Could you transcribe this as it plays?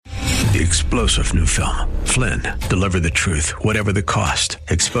The explosive new film, Flynn, deliver the truth, whatever the cost,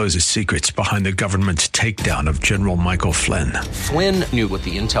 exposes secrets behind the government's takedown of General Michael Flynn. Flynn knew what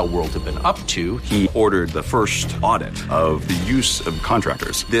the intel world had been up to. He ordered the first audit of the use of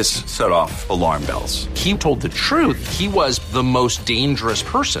contractors. This set off alarm bells. He told the truth. He was the most dangerous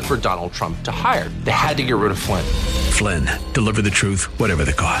person for Donald Trump to hire. They had to get rid of Flynn. Flynn, deliver the truth, whatever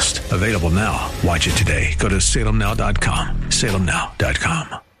the cost. Available now. Watch it today. Go to salemnow.com.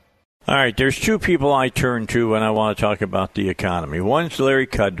 salemnow.com. All right, there's two people I turn to when I want to talk about the economy. One's Larry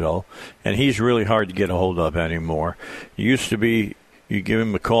Kudlow, and he's really hard to get a hold of anymore. He used to be, you give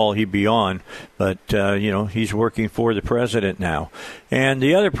him a call, he'd be on, but, he's working for the president now. And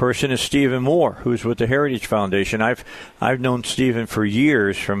the other person is Stephen Moore, who's with the Heritage Foundation. I've known Stephen for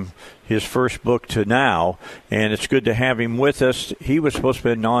years, from his first book to now, and it's good to have him with us. He was supposed to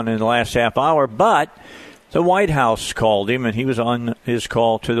have been on in the last half hour, but the White House called him, and he was on his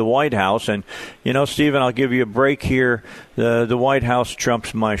call to the White House. And, Stephen, I'll give you a break here. The White House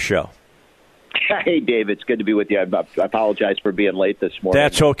trumps my show. Hey, Dave, it's good to be with you. I apologize for being late this morning.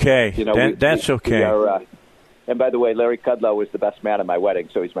 That's okay. That's okay. And by the way, Larry Kudlow was the best man at my wedding,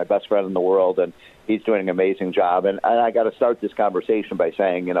 so he's my best friend in the world, and he's doing an amazing job. And I got to start this conversation by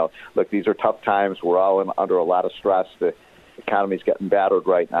saying, look, these are tough times. We're all under a lot of stress. The economy's getting battered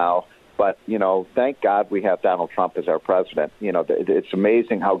right now. But, thank God we have Donald Trump as our president. It's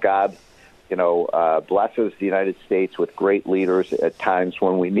amazing how God, blesses the United States with great leaders at times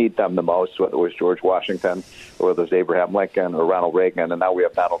when we need them the most, whether it was George Washington or whether it was Abraham Lincoln or Ronald Reagan. And now we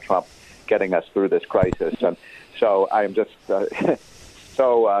have Donald Trump getting us through this crisis. And so I am just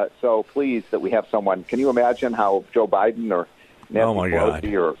so pleased that we have someone. Can you imagine how Joe Biden or Nancy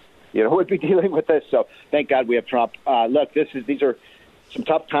Pelosi or, would be dealing with this? So thank God we have Trump. Look, these are some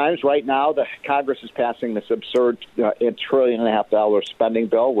tough times right now. The Congress is passing this absurd $1.5 trillion spending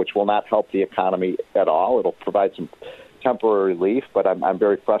bill, which will not help the economy at all. It'll provide some temporary relief, but I'm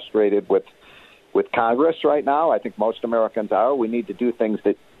very frustrated with Congress right now. I think most Americans are. We need to do things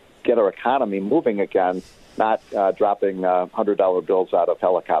that get our economy moving again, not dropping $100 bills out of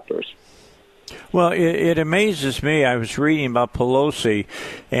helicopters. Well, it amazes me. I was reading about Pelosi,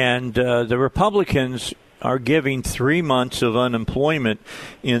 and the Republicans are giving 3 months of unemployment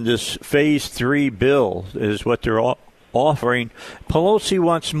in this Phase 3 bill is what they're offering. Pelosi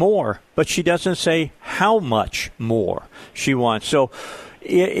wants more, but she doesn't say how much more she wants. So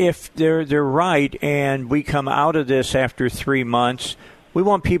if they're right and we come out of this after 3 months, we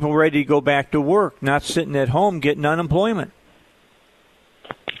want people ready to go back to work, not sitting at home getting unemployment.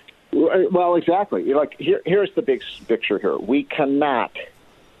 Well, exactly. Here's the big picture here. We cannot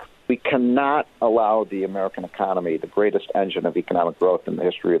allow the American economy, the greatest engine of economic growth in the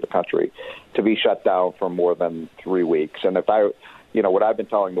history of the country, to be shut down for more than 3 weeks. And what I've been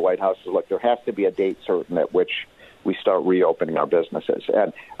telling the White House is, look, there has to be a date certain at which we start reopening our businesses.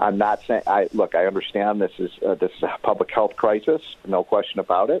 And I'm not saying, I understand this is a public health crisis, no question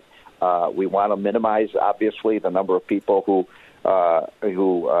about it. We want to minimize, obviously, the number of people who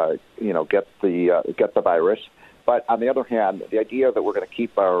get the virus. But on the other hand, the idea that we're going to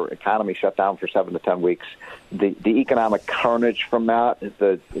keep our economy shut down for 7 to 10 weeks, the economic carnage from that,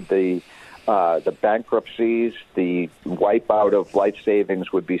 the bankruptcies, the wipeout of life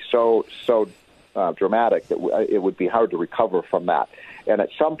savings would be so dramatic that it would be hard to recover from that. And at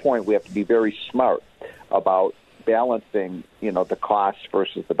some point, we have to be very smart about balancing, the costs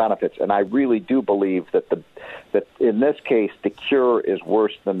versus the benefits. And I really do believe that in this case, the cure is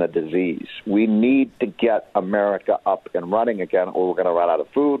worse than the disease. We need to get America up and running again, or we're going to run out of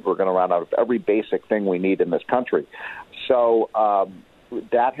food. We're going to run out of every basic thing we need in this country. So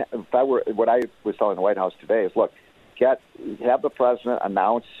what I was telling the White House today is, look, have the president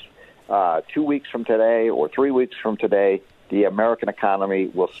announce 2 weeks from today or 3 weeks from today, the American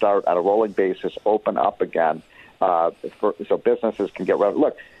economy will start on a rolling basis, open up again. So businesses can get revenue.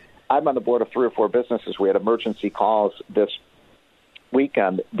 Look, I'm on the board of 3 or 4 businesses. We had emergency calls this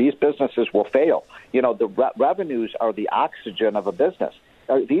weekend. These businesses will fail. The revenues are the oxygen of a business.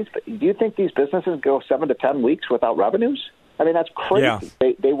 Do you think these businesses go 7 to 10 weeks without revenues? I mean, that's crazy.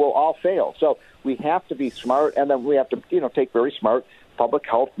 Yeah. They will all fail. So we have to be smart, and then we have to take very smart public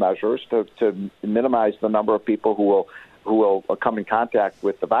health measures to minimize the number of people who will come in contact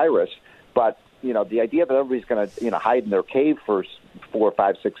with the virus. But the idea that everybody's going to, hide in their cave for 4,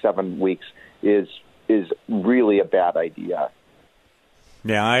 5, 6, 7 weeks is really a bad idea.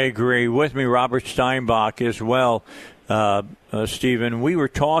 Yeah, I agree. With me, Robert Steinbach as well. Stephen, we were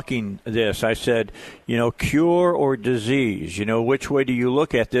talking this. I said, cure or disease, which way do you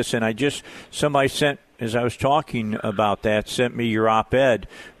look at this? And somebody sent as I was talking about that, sent me your op-ed,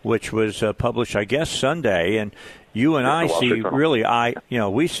 which was published, I guess, Sunday, and you and I see really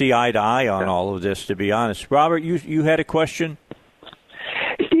we see eye to eye on all of this, to be honest. Robert, you had a question?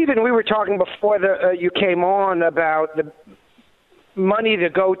 Stephen, we were talking before you came on about the money to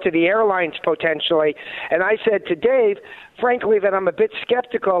go to the airlines potentially, and I said to Dave, frankly, that I'm a bit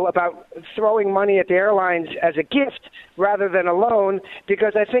skeptical about throwing money at the airlines as a gift rather than a loan,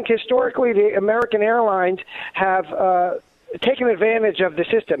 because I think historically the American airlines have taken advantage of the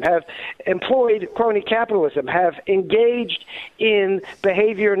system, have employed crony capitalism, have engaged in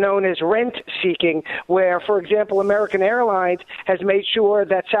behavior known as rent-seeking, where, for example, American Airlines has made sure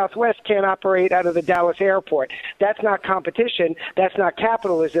that Southwest can't operate out of the Dallas airport. That's not competition. That's not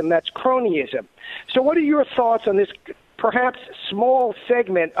capitalism. That's cronyism. So what are your thoughts on this perhaps small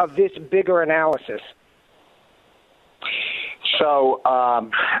segment of this bigger analysis? So,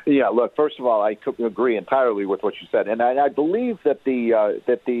 look, first of all, I agree entirely with what you said, and I believe that the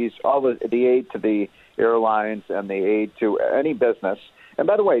aid to the airlines and the aid to any business. And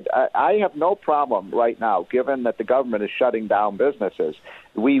by the way, I have no problem right now, given that the government is shutting down businesses.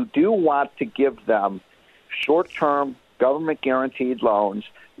 We do want to give them short-term government-guaranteed loans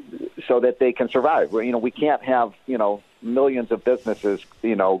so that they can survive. We can't have millions of businesses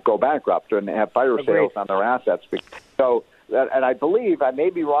go bankrupt and have fire sales on their assets. So. And I believe, I may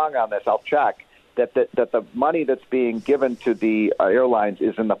be wrong on this, I'll check, that the money that's being given to the airlines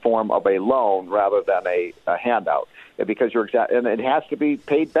is in the form of a loan rather than a handout, because and it has to be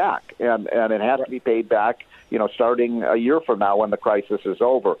paid back, and it has to be paid back, starting a year from now when the crisis is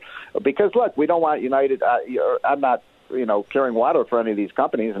over. Because look, we don't want United. I'm not carrying water for any of these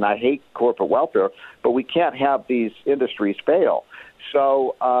companies, and I hate corporate welfare, but we can't have these industries fail.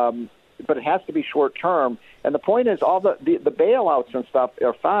 So, but it has to be short term. And the point is, all the bailouts and stuff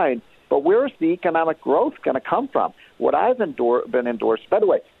are fine, but where's the economic growth going to come from? What I've been endorsed, by the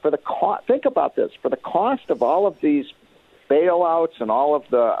way, think about this, for the cost of all of these bailouts and all of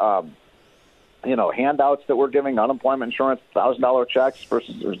the handouts that we're giving, unemployment insurance, $1,000 checks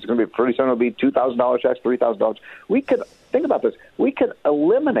versus it's going to be pretty soon it'll be $2,000 checks, $3,000. We could think about this. We could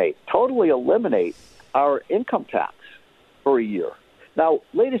totally eliminate our income tax for a year. Now,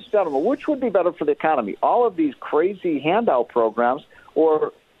 ladies and gentlemen, which would be better for the economy? All of these crazy handout programs,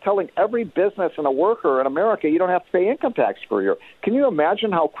 or telling every business and a worker in America you don't have to pay income tax for a year? Can you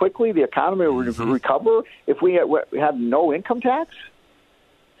imagine how quickly the economy would recover if we had no income tax?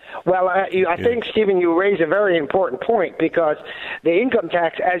 Well, I think, Stephen, you raise a very important point, because the income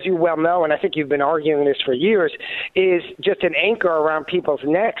tax, as you well know, and I think you've been arguing this for years, is just an anchor around people's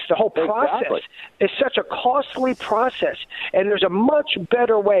necks. The whole process is such a costly process, and there's a much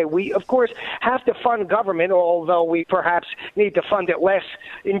better way. We, of course, have to fund government, although we perhaps need to fund it less,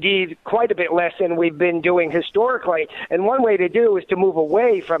 indeed quite a bit less than we've been doing historically. And one way to do is to move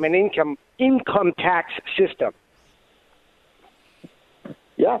away from an income tax system.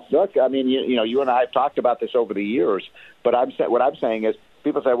 Yes, look, I mean, you and I have talked about this over the years, but what I'm saying is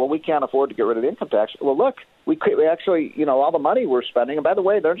people say, well, we can't afford to get rid of the income tax. Well, look, we actually, all the money we're spending, and by the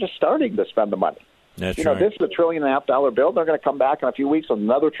way, they're just starting to spend the money. That's right. This is $1.5 trillion bill. They're going to come back in a few weeks with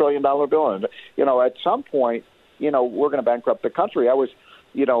another $1 trillion bill. And, at some point, we're going to bankrupt the country. I was,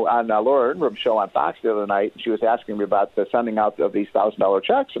 on Laura Ingraham's show on Fox the other night, she was asking me about the sending out of these $1,000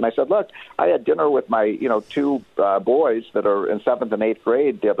 checks. And I said, look, I had dinner with my, two boys that are in 7th and 8th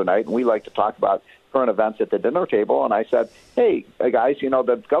grade the other night, and we like to talk about current events at the dinner table. And I said, hey, guys,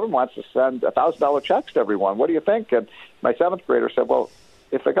 the government wants to send $1,000 checks to everyone. What do you think? And my 7th grader said, well,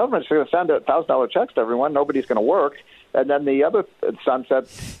 if the government's going to send $1,000 checks to everyone, nobody's going to work. And then the other son said,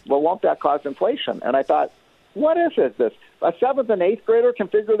 well, won't that cause inflation? And I thought, what is this? A 7th and 8th grader can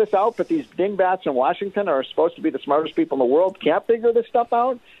figure this out, but these dingbats in Washington are supposed to be the smartest people in the world, can't figure this stuff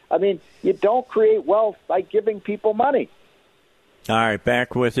out? I mean, you don't create wealth by giving people money. All right,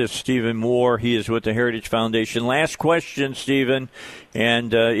 back with us, Stephen Moore. He is with the Heritage Foundation. Last question, Stephen,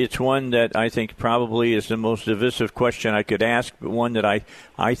 and it's one that I think probably is the most divisive question I could ask, but one that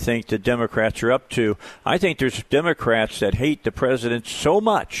I think the Democrats are up to. I think there's Democrats that hate the president so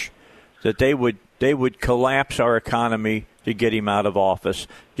much that they would collapse our economy to get him out of office.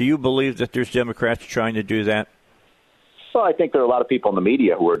 Do you believe that there's Democrats trying to do that? Well, I think there are a lot of people in the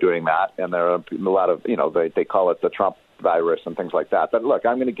media who are doing that, and there are a lot of, they call it the Trump virus and things like that. But look,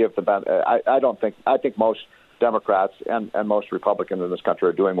 I'm going to give I think most Democrats and most Republicans in this country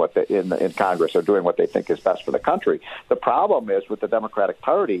are doing what in Congress are doing what they think is best for the country. The problem is with the Democratic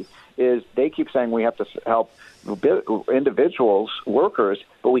Party is they keep saying we have to help individuals, workers,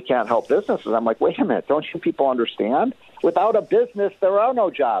 but we can't help businesses. I'm like, wait a minute, don't you people understand? without a business, there are no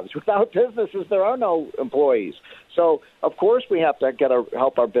jobs. Without businesses, there are no employees. So, of course, we have to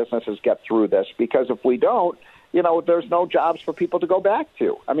help our businesses get through this, because if we don't, there's no jobs for people to go back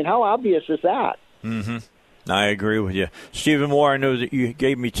to. I mean, how obvious is that? Mm-hmm. I agree with you. Stephen Moore, I know that you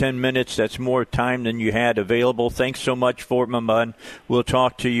gave me 10 minutes. That's more time than you had available. Thanks so much for it, my bud. We'll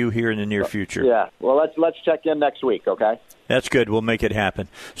talk to you here in the near future. Yeah. Well, let's check in next week, okay? That's good. We'll make it happen.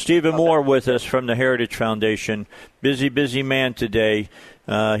 Stephen Moore with us from the Heritage Foundation. Busy man today.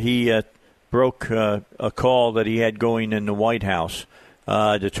 He broke a call that he had going in the White House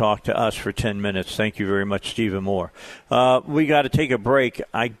to talk to us for 10 minutes. Thank you very much, Stephen Moore. We got to take a break.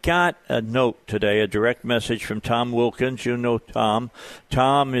 I got a note today, a direct message from Tom Wilkins. You know Tom.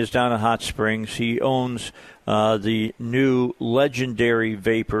 Tom is down in Hot Springs. He owns the new Legendary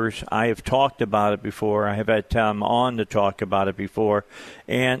Vapors. I have talked about it before. I have had Tom on to talk about it before.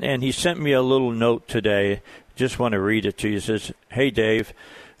 And he sent me a little note today. Just want to read it to you. It says, "Hey, Dave.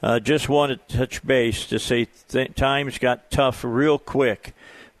 Just wanted to touch base to say times got tough real quick,"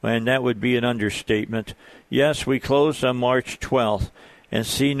 and that would be an understatement. Yes, we closed on March 12th and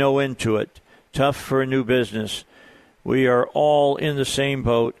see no end to it. Tough for a new business. We are all in the same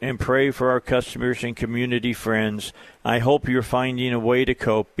boat, and pray for our customers and community friends. I hope you're finding a way to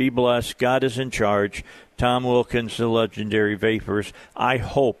cope. Be blessed. God is in charge. Tom Wilkins, the Legendary Vapors. I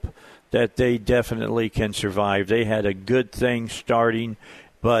hope that they definitely can survive. They had a good thing starting.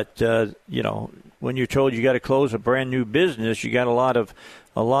 But, when you're told you got to close a brand new business, you got a lot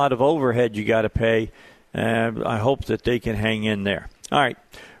of overhead you got to pay. I hope that they can hang in there. All right.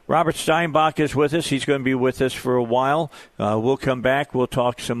 Robert Steinbach is with us. He's going to be with us for a while. We'll come back. We'll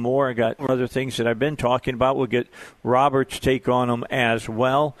talk some more. I got other things that I've been talking about. We'll get Robert's take on them as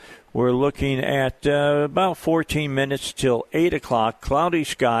well. We're looking at about 14 minutes till 8 o'clock. Cloudy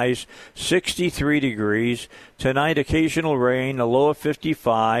skies, 63 degrees. Tonight, occasional rain, a low of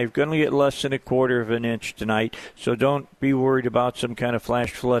 55. Going to get less than a quarter of an inch tonight, so don't be worried about some kind of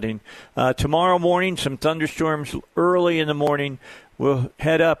flash flooding. Tomorrow morning, some thunderstorms early in the morning. We'll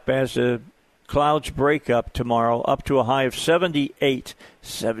head up as the clouds break up tomorrow, up to a high of 78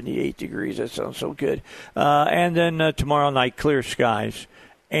 degrees. That sounds so good. And then tomorrow night, clear skies.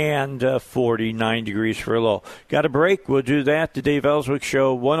 And 49 degrees for a low. Got a break? We'll do that. The Dave Ellswick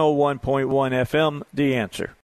Show, 101.1 FM, The Answer.